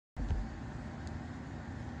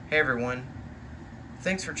Hey everyone,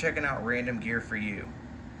 thanks for checking out Random Gear for You.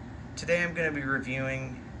 Today I'm going to be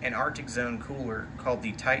reviewing an Arctic Zone cooler called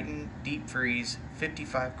the Titan Deepfreeze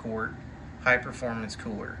 55 quart high performance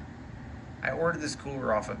cooler. I ordered this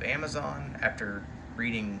cooler off of Amazon after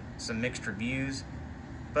reading some mixed reviews,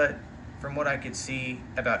 but from what I could see,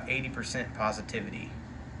 about 80% positivity.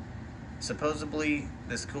 Supposedly,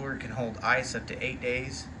 this cooler can hold ice up to 8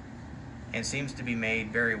 days and seems to be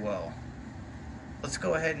made very well. Let's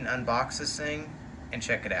go ahead and unbox this thing and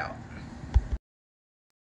check it out.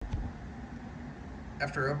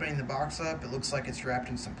 After opening the box up, it looks like it's wrapped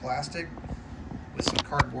in some plastic with some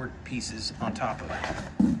cardboard pieces on top of it.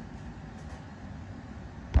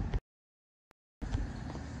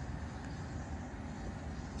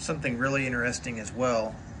 Something really interesting as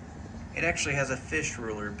well, it actually has a fish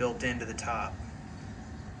ruler built into the top.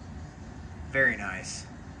 Very nice.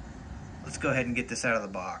 Let's go ahead and get this out of the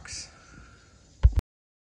box.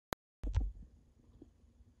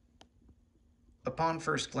 Upon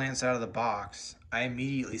first glance out of the box, I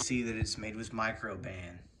immediately see that it's made with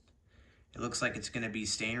microban. It looks like it's going to be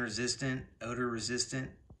stain resistant, odor resistant,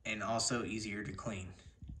 and also easier to clean.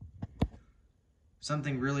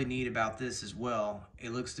 Something really neat about this as well,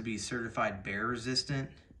 it looks to be certified bear resistant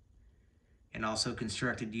and also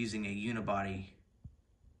constructed using a unibody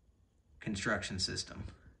construction system.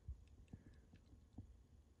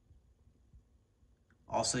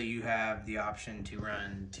 Also, you have the option to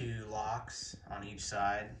run 2 locks on each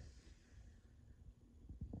side.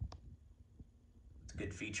 It's a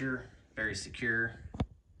good feature, very secure.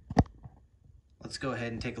 Let's go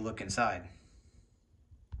ahead and take a look inside.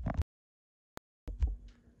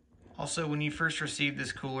 Also, when you first receive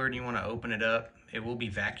this cooler and you want to open it up, it will be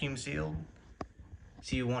vacuum sealed.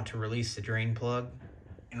 So you want to release the drain plug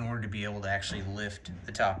in order to be able to actually lift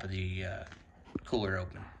the top of the cooler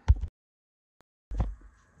open.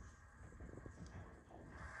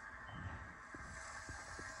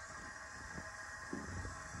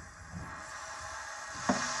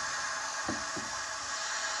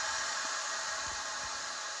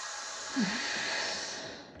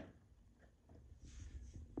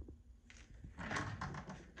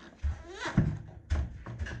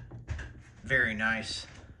 Very nice,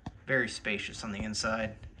 very spacious on the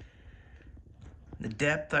inside. The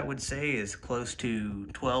depth, I would say, is close to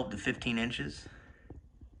 12 to 15 inches.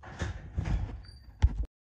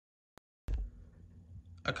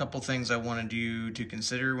 A couple things I wanted you to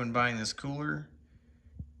consider when buying this cooler.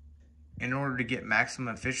 In order to get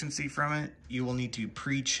maximum efficiency from it, you will need to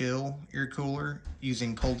pre-chill your cooler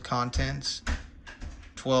using cold contents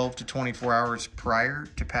 12 to 24 hours prior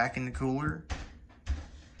to packing the cooler.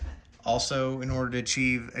 Also, in order to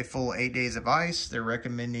achieve a full 8 days of ice, they're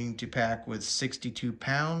recommending to pack with 62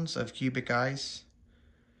 pounds of cubic ice.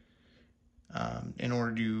 In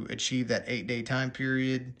order to achieve that 8-day time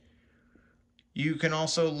period, you can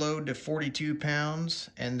also load to 42 pounds,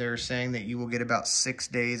 and they're saying that you will get about 6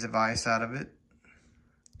 days of ice out of it.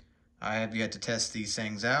 I have yet to test these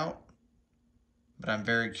things out, but I'm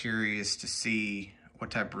very curious to see what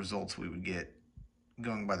type of results we would get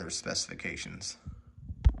going by their specifications.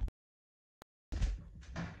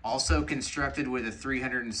 Also constructed with a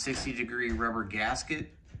 360-degree rubber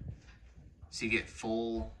gasket, so you get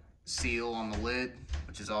full seal on the lid,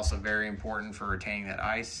 which is also very important for retaining that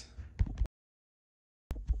ice.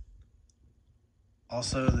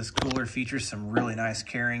 Also, this cooler features some really nice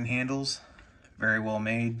carrying handles, very well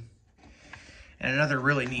made. And another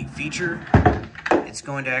really neat feature, it's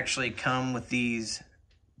going to actually come with these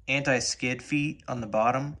anti-skid feet on the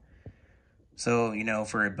bottom. So, you know,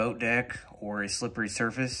 for a boat deck or a slippery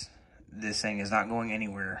surface, this thing is not going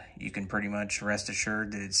anywhere. You can pretty much rest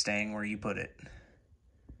assured that it's staying where you put it.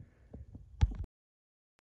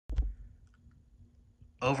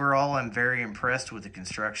 Overall, I'm very impressed with the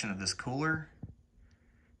construction of this cooler,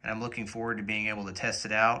 and I'm looking forward to being able to test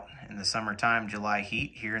it out in the summertime July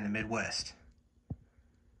heat here in the Midwest.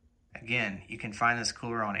 Again, you can find this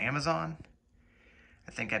cooler on Amazon.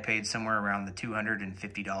 I think I paid somewhere around the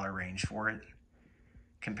 $250 range for it.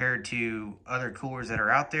 Compared to other coolers that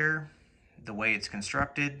are out there, the way it's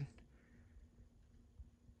constructed,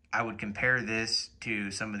 I would compare this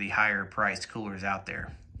to some of the higher priced coolers out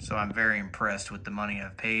there. So I'm very impressed with the money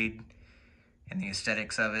I've paid and the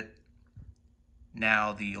aesthetics of it.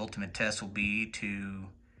 Now the ultimate test will be to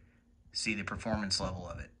see the performance level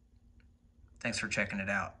of it. Thanks for checking it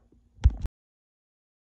out.